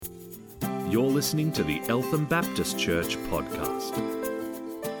You're listening to the Eltham Baptist Church podcast.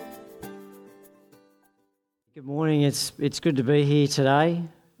 Good morning. It's good to be here today.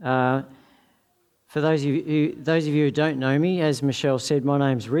 For those of you who don't know me, as Michelle said, my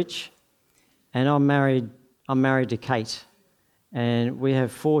name's Rich, and I'm married to Kate, and we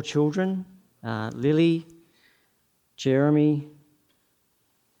have 4 children: Lily, Jeremy,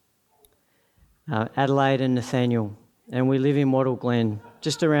 Adelaide, and Nathaniel. And we live in Wattle Glen,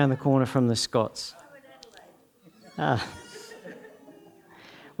 just around the corner from the Scots.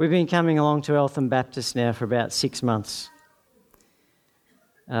 We've been coming along to Eltham Baptist now for about 6 months.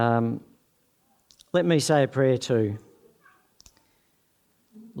 Let me say a prayer too.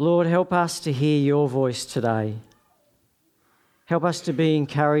 Lord, help us to hear your voice today. Help us to be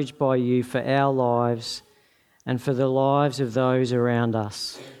encouraged by you for our lives and for the lives of those around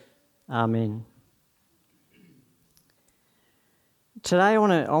us. Amen. Today I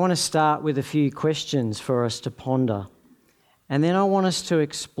want to start with a few questions for us to ponder, and then I want us to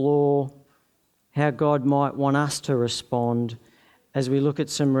explore how God might want us to respond as we look at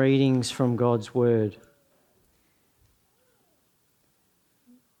some readings from God's Word.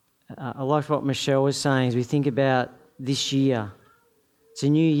 I like what Michelle was saying as we think about this year. It's a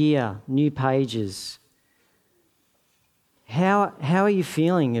new year, new pages. How are you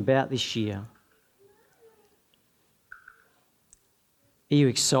feeling about this year? Are you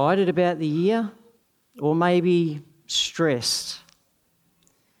excited about the year, or maybe stressed?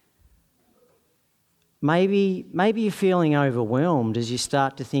 Maybe you're feeling overwhelmed as you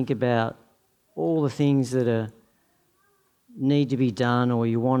start to think about all the things that need to be done, or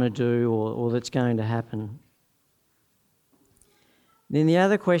you want to do, or that's going to happen. Then the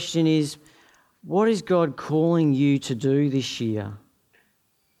other question is, what is God calling you to do this year?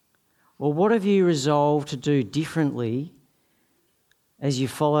 Or what have you resolved to do differently as you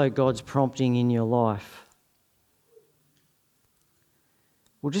follow God's prompting in your life?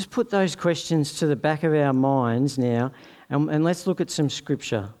 We'll just put those questions to the back of our minds now, and let's look at some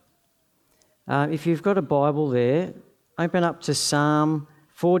scripture. If you've got a Bible there, open up to Psalm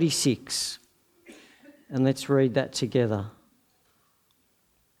 46, and let's read that together.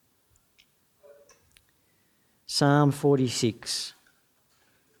 Psalm 46.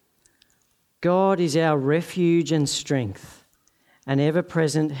 God is our refuge and strength, an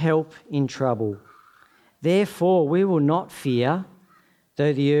ever-present help in trouble. Therefore we will not fear,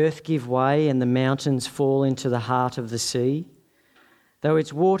 though the earth give way and the mountains fall into the heart of the sea, though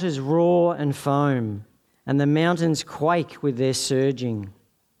its waters roar and foam, and the mountains quake with their surging.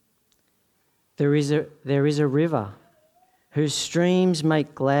 There is a river whose streams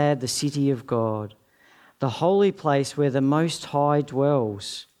make glad the city of God, the holy place where the Most High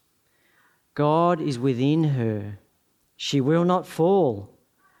dwells. God is within her. She will not fall.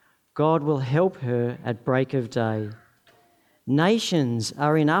 God will help her at break of day. Nations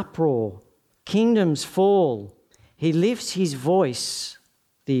are in uproar. Kingdoms fall. He lifts his voice.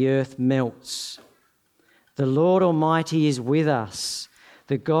 The earth melts. The Lord Almighty is with us.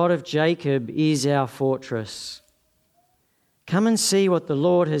 The God of Jacob is our fortress. Come and see what the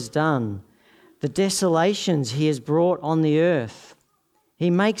Lord has done, the desolations he has brought on the earth. He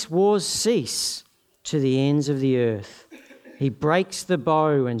makes wars cease to the ends of the earth. He breaks the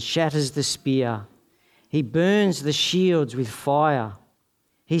bow and shatters the spear. He burns the shields with fire.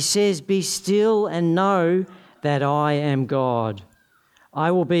 He says, "Be still and know that I am God.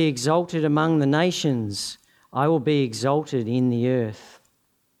 I will be exalted among the nations. I will be exalted in the earth."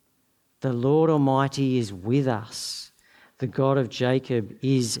 The Lord Almighty is with us. The God of Jacob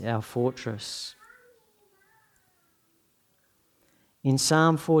is our fortress. In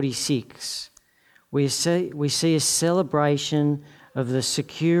Psalm 46, we see a celebration of the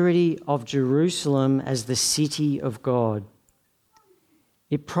security of Jerusalem as the city of God.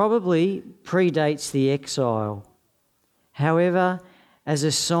 It probably predates the exile. However, as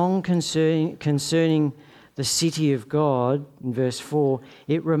a song concerning the city of God, in verse 4,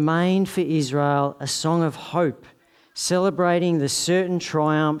 it remained for Israel a song of hope, celebrating the certain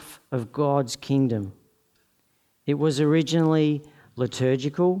triumph of God's kingdom. It was originally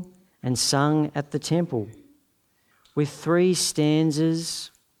liturgical and sung at the temple, with 3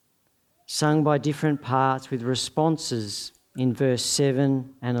 stanzas sung by different parts with responses in verse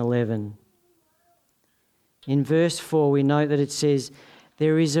 7 and 11. In verse 4 we note that it says,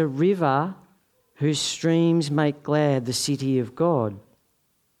 "There is a river whose streams make glad the city of God."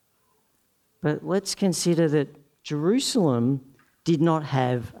 But let's consider that Jerusalem did not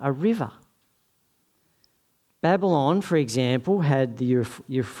have a river. Babylon, for example, had the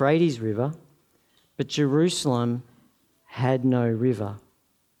Euphrates River, but Jerusalem had no river.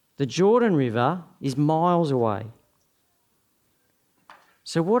 The Jordan River is miles away.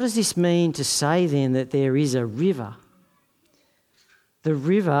 So what does this mean to say then that there is a river? The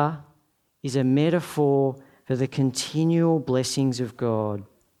river is a metaphor for the continual blessings of God.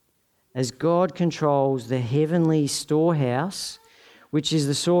 As God controls the heavenly storehouse, which is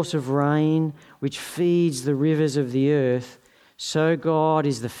the source of rain, which feeds the rivers of the earth, so God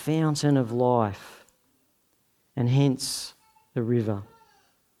is the fountain of life, and hence the river.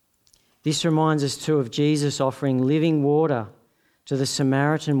 This reminds us too of Jesus offering living water to the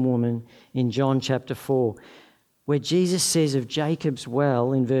Samaritan woman in John chapter 4, where Jesus says of Jacob's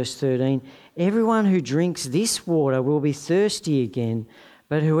well in verse 13, "Everyone who drinks this water will be thirsty again,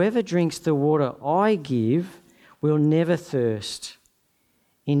 but whoever drinks the water I give will never thirst.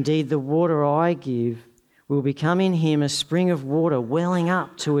 Indeed, the water I give will become in him a spring of water welling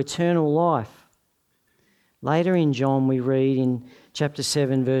up to eternal life." Later in John, we read in chapter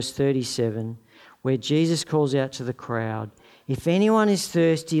 7, verse 37, where Jesus calls out to the crowd, "If anyone is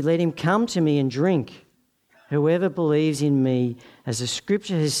thirsty, let him come to me and drink. Whoever believes in me, as the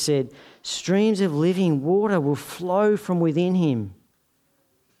scripture has said, streams of living water will flow from within him."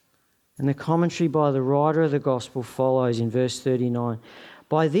 And the commentary by the writer of the gospel follows in verse 39.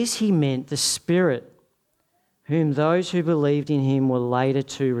 By this he meant the Spirit, whom those who believed in him were later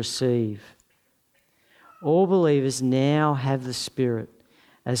to receive. All believers now have the Spirit,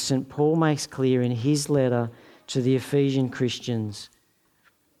 as St. Paul makes clear in his letter to the Ephesian Christians,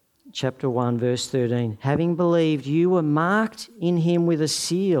 chapter 1, verse 13. Having believed, you were marked in him with a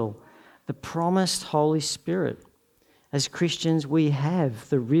seal, the promised Holy Spirit. As Christians, we have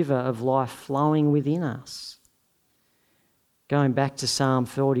the river of life flowing within us. Going back to Psalm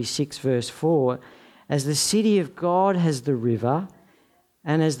 46, verse 4, as the city of God has the river,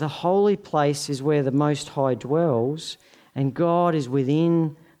 and as the holy place is where the Most High dwells, and God is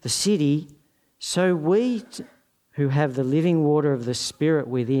within the city, so we who have the living water of the Spirit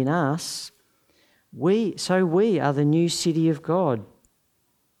within us, we are the new city of God.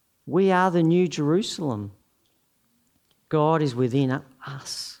 We are the new Jerusalem. God is within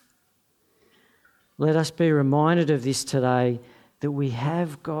us. Let us be reminded of this today, that we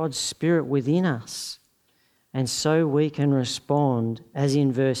have God's Spirit within us, and so we can respond, as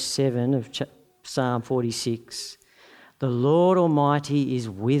in verse 7 of Psalm 46. The Lord Almighty is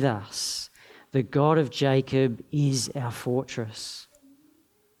with us. The God of Jacob is our fortress.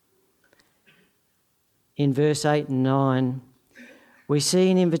 In verse 8 and 9, we see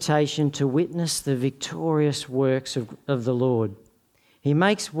an invitation to witness the victorious works of the Lord. He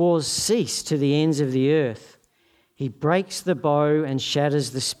makes wars cease to the ends of the earth. He breaks the bow and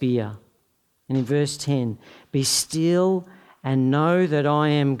shatters the spear. And in verse 10, be still and know that I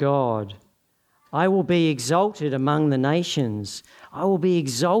am God. I will be exalted among the nations. I will be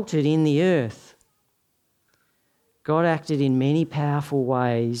exalted in the earth. God acted in many powerful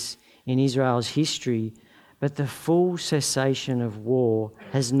ways in Israel's history, but the full cessation of war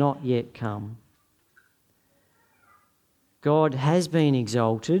has not yet come. God has been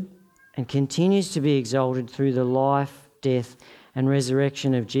exalted and continues to be exalted through the life, death, and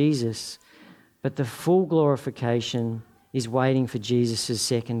resurrection of Jesus, but the full glorification is waiting for Jesus'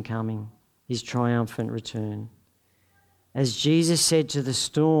 second coming, his triumphant return. As Jesus said to the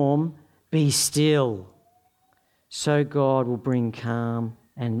storm, be still, so God will bring calm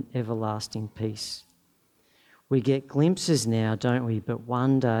and everlasting peace. We get glimpses now, don't we? But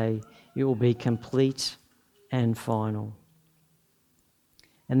one day it will be complete and final.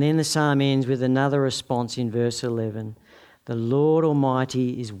 And then the psalm ends with another response in verse 11. The Lord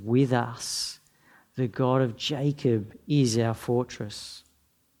Almighty is with us. The God of Jacob is our fortress.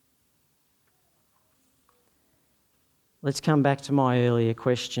 Let's come back to my earlier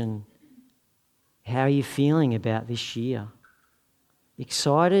question. How are you feeling about this year?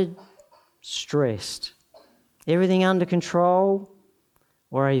 Excited? Stressed? Everything under control?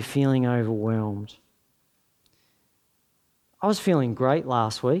 Or are you feeling overwhelmed? I was feeling great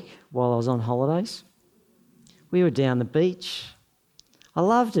last week while I was on holidays. We were down the beach. I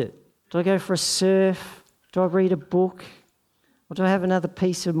loved it. Do I go for a surf? Do I read a book? Or do I have another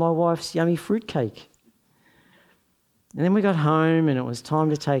piece of my wife's yummy fruitcake? And then we got home and it was time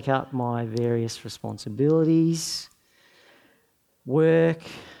to take up my various responsibilities. Work,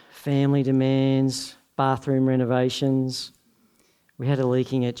 family demands, bathroom renovations. We had a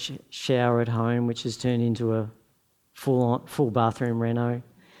leaking shower at home, which has turned into a full bathroom reno.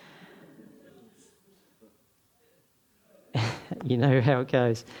 You know how it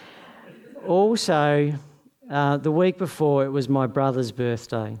goes. Also, the week before, it was my brother's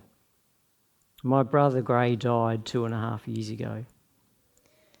birthday. My brother Gray died 2.5 years ago.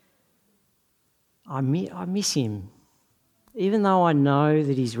 I miss him, even though I know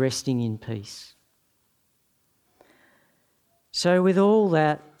that he's resting in peace. So with all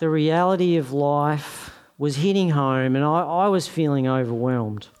that, the reality of life was hitting home, and I was feeling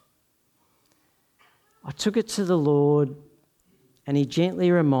overwhelmed. I took it to the Lord, and he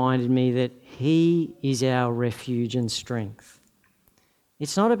gently reminded me that he is our refuge and strength.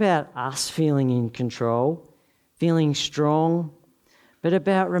 It's not about us feeling in control, feeling strong, but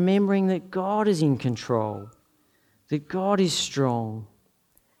about remembering that God is in control, that God is strong,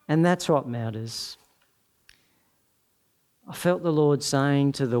 and that's what matters. I felt the Lord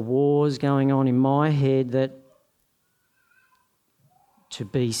saying to the wars going on in my head that to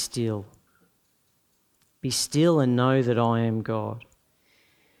be still. Be still and know that I am God.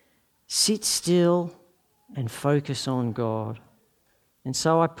 Sit still and focus on God. And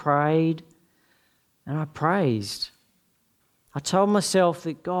so I prayed and I praised. I told myself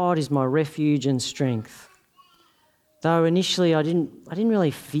that God is my refuge and strength. Though initially I didn't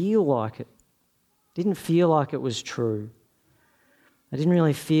really feel like it. Didn't feel like it was true. I didn't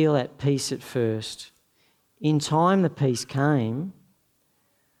really feel at peace at first. In time the peace came,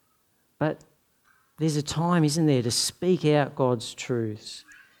 but there's a time, isn't there, to speak out God's truths,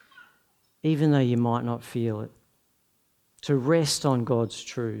 even though you might not feel it, to rest on God's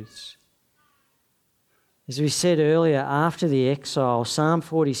truths. As we said earlier, after the exile, Psalm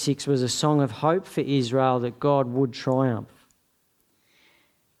 46 was a song of hope for Israel that God would triumph.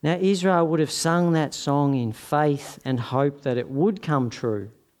 Now, Israel would have sung that song in faith and hope that it would come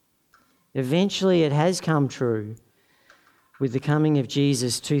true. Eventually, it has come true with the coming of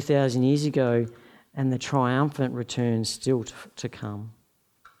Jesus 2,000 years ago and the triumphant return still to come.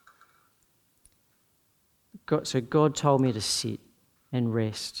 So God told me to sit and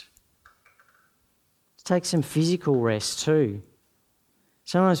rest. To take some physical rest too.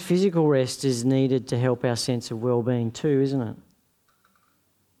 Sometimes physical rest is needed to help our sense of well-being too, isn't it?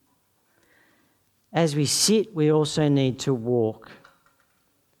 As we sit, we also need to walk.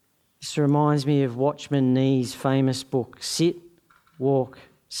 This reminds me of Watchman Nee's famous book, Sit, Walk,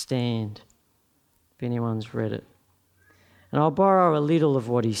 Stand, if anyone's read it. And I'll borrow a little of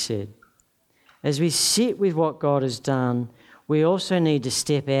what he said. As we sit with what God has done, we also need to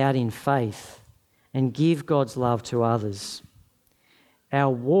step out in faith and give God's love to others. Our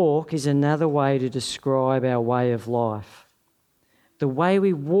walk is another way to describe our way of life. The way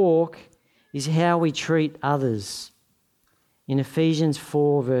we walk is how we treat others. In Ephesians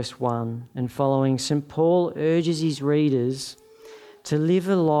 4 verse 1 and following, St. Paul urges his readers to live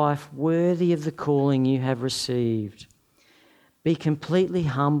a life worthy of the calling you have received. Be completely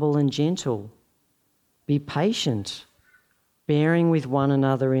humble and gentle. Be patient, bearing with one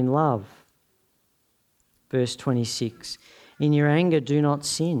another in love. Verse 26, in your anger do not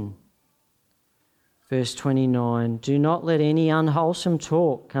sin. Verse 29, do not let any unwholesome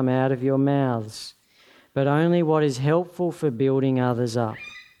talk come out of your mouths, but only what is helpful for building others up.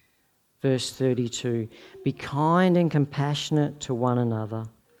 Verse 32, be kind and compassionate to one another,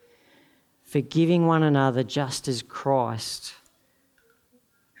 forgiving one another just as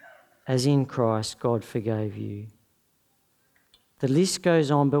in Christ God forgave you. The list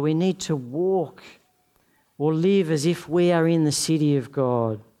goes on, but we need to walk or live as if we are in the city of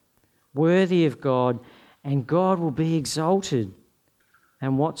God, worthy of God, and God will be exalted.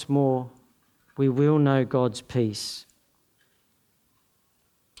 And what's more, we will know God's peace.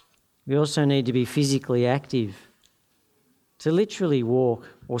 We also need to be physically active, to literally walk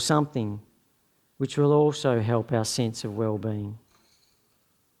or something, which will also help our sense of well-being.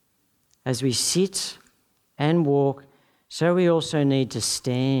 As we sit and walk, so we also need to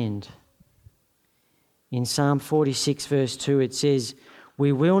stand. In Psalm 46 verse 2 it says,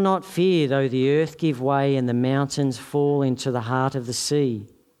 we will not fear though the earth give way and the mountains fall into the heart of the sea.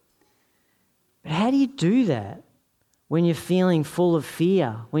 But how do you do that when you're feeling full of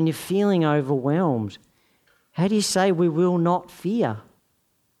fear, when you're feeling overwhelmed? How do you say we will not fear?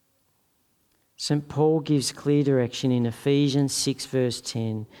 St. Paul gives clear direction in Ephesians 6 verse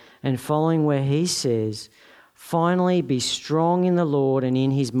 10 and following, where he says, finally be strong in the Lord and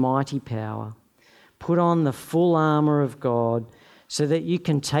in his mighty power. Put on the full armour of God so that you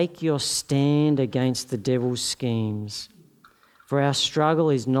can take your stand against the devil's schemes. For our struggle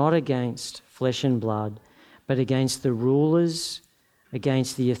is not against flesh and blood, but against the rulers,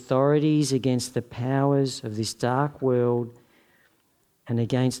 against the authorities, against the powers of this dark world, and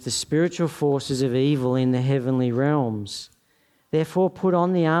against the spiritual forces of evil in the heavenly realms. Therefore put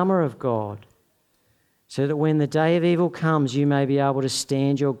on the armour of God, so that when the day of evil comes you may be able to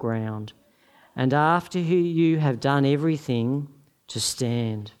stand your ground, and after you have done everything, to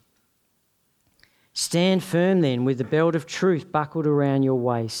stand. Stand firm then, with the belt of truth buckled around your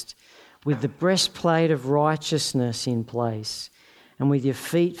waist, with the breastplate of righteousness in place, and with your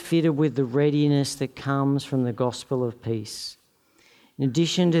feet fitted with the readiness that comes from the gospel of peace. In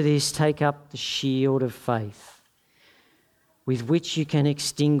addition to this, take up the shield of faith, with which you can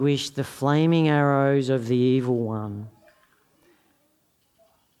extinguish the flaming arrows of the evil one.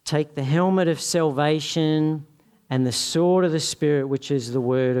 Take the helmet of salvation and the sword of the Spirit, which is the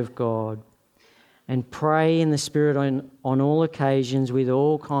word of God, and pray in the Spirit on all occasions with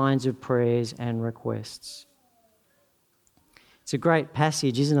all kinds of prayers and requests. It's a great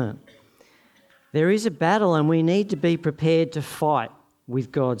passage, isn't it? There is a battle and we need to be prepared to fight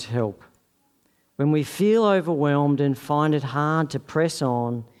with God's help. When we feel overwhelmed and find it hard to press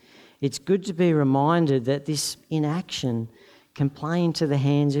on, it's good to be reminded that this inaction can play into the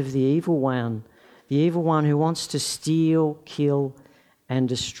hands of the evil one who wants to steal, kill, and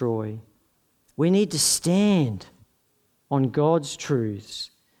destroy. We need to stand on God's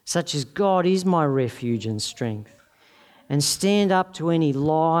truths, such as God is my refuge and strength, and stand up to any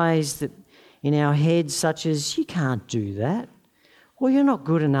lies that in our heads, such as, you can't do that, or you're not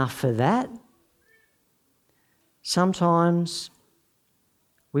good enough for that. Sometimes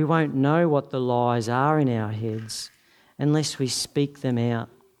we won't know what the lies are in our heads unless we speak them out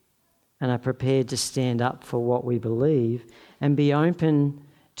and are prepared to stand up for what we believe and be open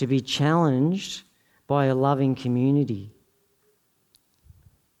to be challenged by a loving community.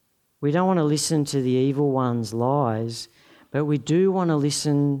 We don't want to listen to the evil one's lies, but we do want to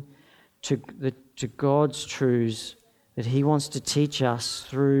listen to God's truths that he wants to teach us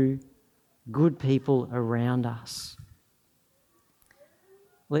through good people around us.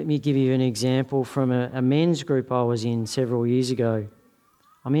 Let me give you an example from a men's group I was in several years ago.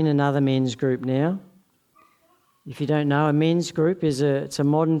 I'm in another men's group now. If you don't know, a men's group it's a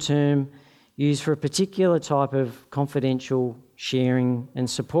modern term used for a particular type of confidential sharing and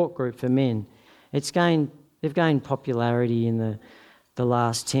support group for men. They've gained popularity in the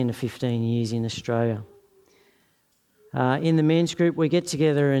last 10 to 15 years in Australia. In the men's group, we get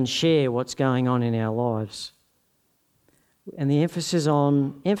together and share what's going on in our lives. And the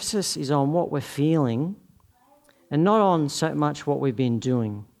emphasis is on what we're feeling and not on so much what we've been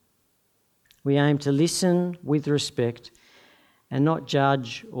doing. We aim to listen with respect and not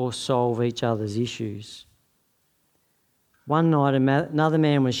judge or solve each other's issues. One night, another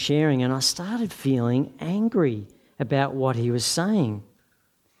man was sharing and I started feeling angry about what he was saying.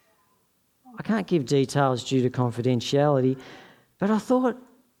 I can't give details due to confidentiality, but I thought,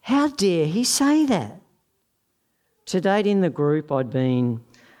 how dare he say that? To date in the group, I'd been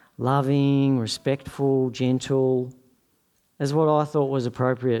loving, respectful, gentle, as what I thought was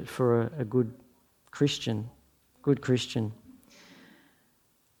appropriate for a good Christian.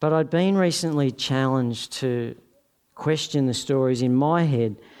 But I'd been recently challenged to question the stories in my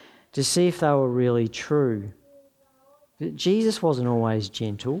head to see if they were really true. But Jesus wasn't always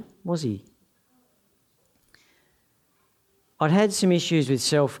gentle, was he? I'd had some issues with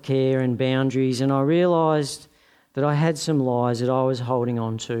self-care and boundaries, and I realised that I had some lies that I was holding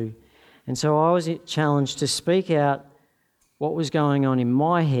on to. And so I was challenged to speak out what was going on in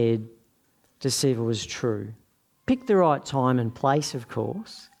my head to see if it was true. Pick the right time and place, of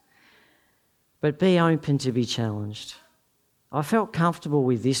course, but be open to be challenged. I felt comfortable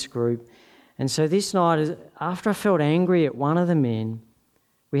with this group, and so this night, after I felt angry at one of the men,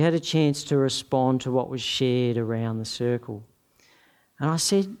 we had a chance to respond to what was shared around the circle. And I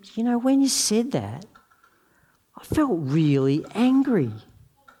said, when you said that, I felt really angry.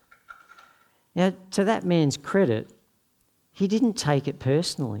 Now, to that man's credit, he didn't take it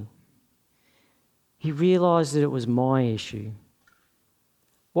personally. He realised that it was my issue.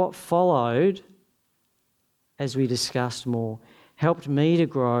 What followed, as we discussed more, helped me to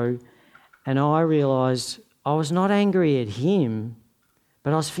grow, and I realised I was not angry at him,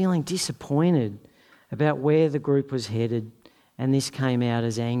 but I was feeling disappointed about where the group was headed, and this came out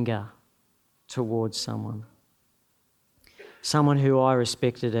as anger towards someone who I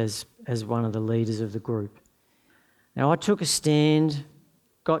respected as one of the leaders of the group. Now, I took a stand,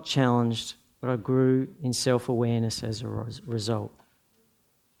 got challenged, but I grew in self-awareness as a result.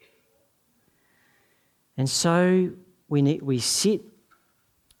 And so we sit,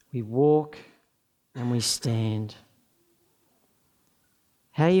 we walk, and we stand.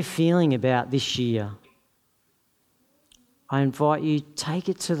 How are you feeling about this year? I invite you, take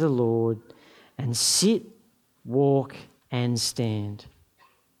it to the Lord and sit, walk, and stand.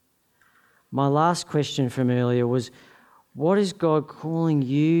 My last question from earlier was, what is God calling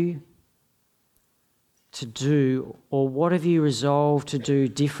you to do, or what have you resolved to do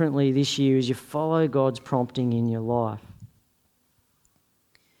differently this year as you follow God's prompting in your life?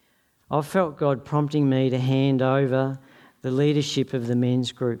 I've felt God prompting me to hand over the leadership of the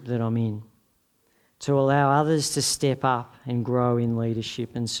men's group that I'm in, to allow others to step up and grow in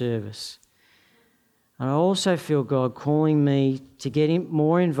leadership and service. And I also feel God calling me to get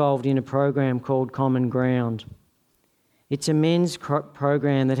more involved in a program called Common Ground. It's a men's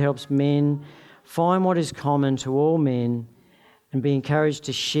program that helps men find what is common to all men and be encouraged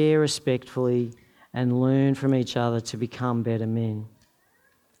to share respectfully and learn from each other to become better men.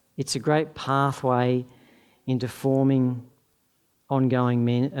 It's a great pathway into forming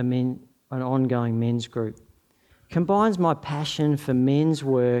an ongoing men's group. Combines my passion for men's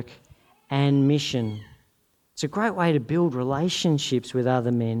work and mission. It's a great way to build relationships with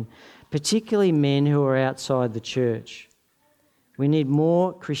other men, particularly men who are outside the church. We need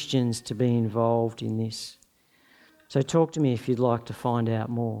more Christians to be involved in this. So talk to me if you'd like to find out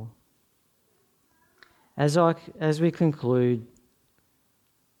more. As we conclude,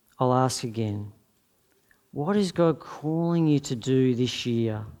 I'll ask again, what is God calling you to do this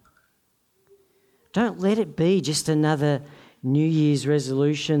year? Don't let it be just another New Year's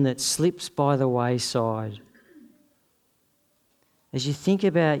resolution that slips by the wayside. As you think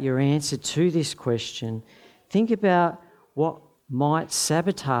about your answer to this question, think about what might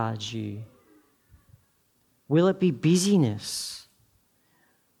sabotage you. Will it be busyness?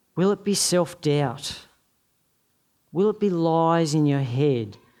 Will it be self-doubt? Will it be lies in your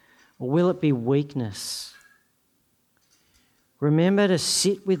head? Or will it be weakness? Remember to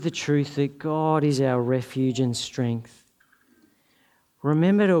sit with the truth that God is our refuge and strength.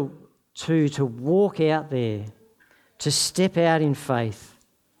 Remember to walk out there, to step out in faith.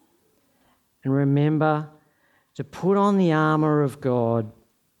 And remember to put on the armour of God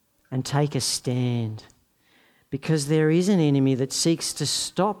and take a stand. Because there is an enemy that seeks to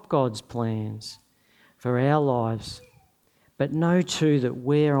stop God's plans for our lives. But know too that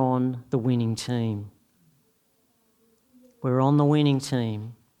we're on the winning team. We're on the winning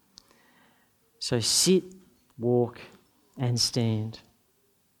team. So sit, walk, and stand.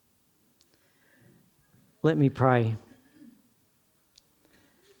 Let me pray.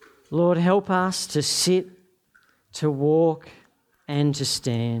 Lord, help us to sit, to walk, and to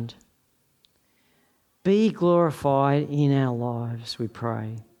stand. Be glorified in our lives, we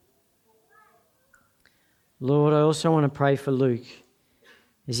pray. Lord, I also want to pray for Luke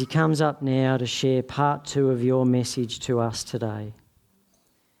as he comes up now to share part 2 of your message to us today.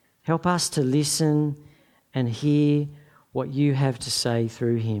 Help us to listen and hear what you have to say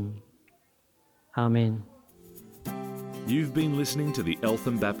through him. Amen. You've been listening to the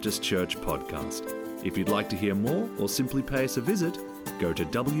Eltham Baptist Church podcast. If you'd like to hear more or simply pay us a visit, go to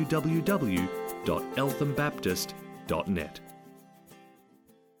www.elthambaptist.net.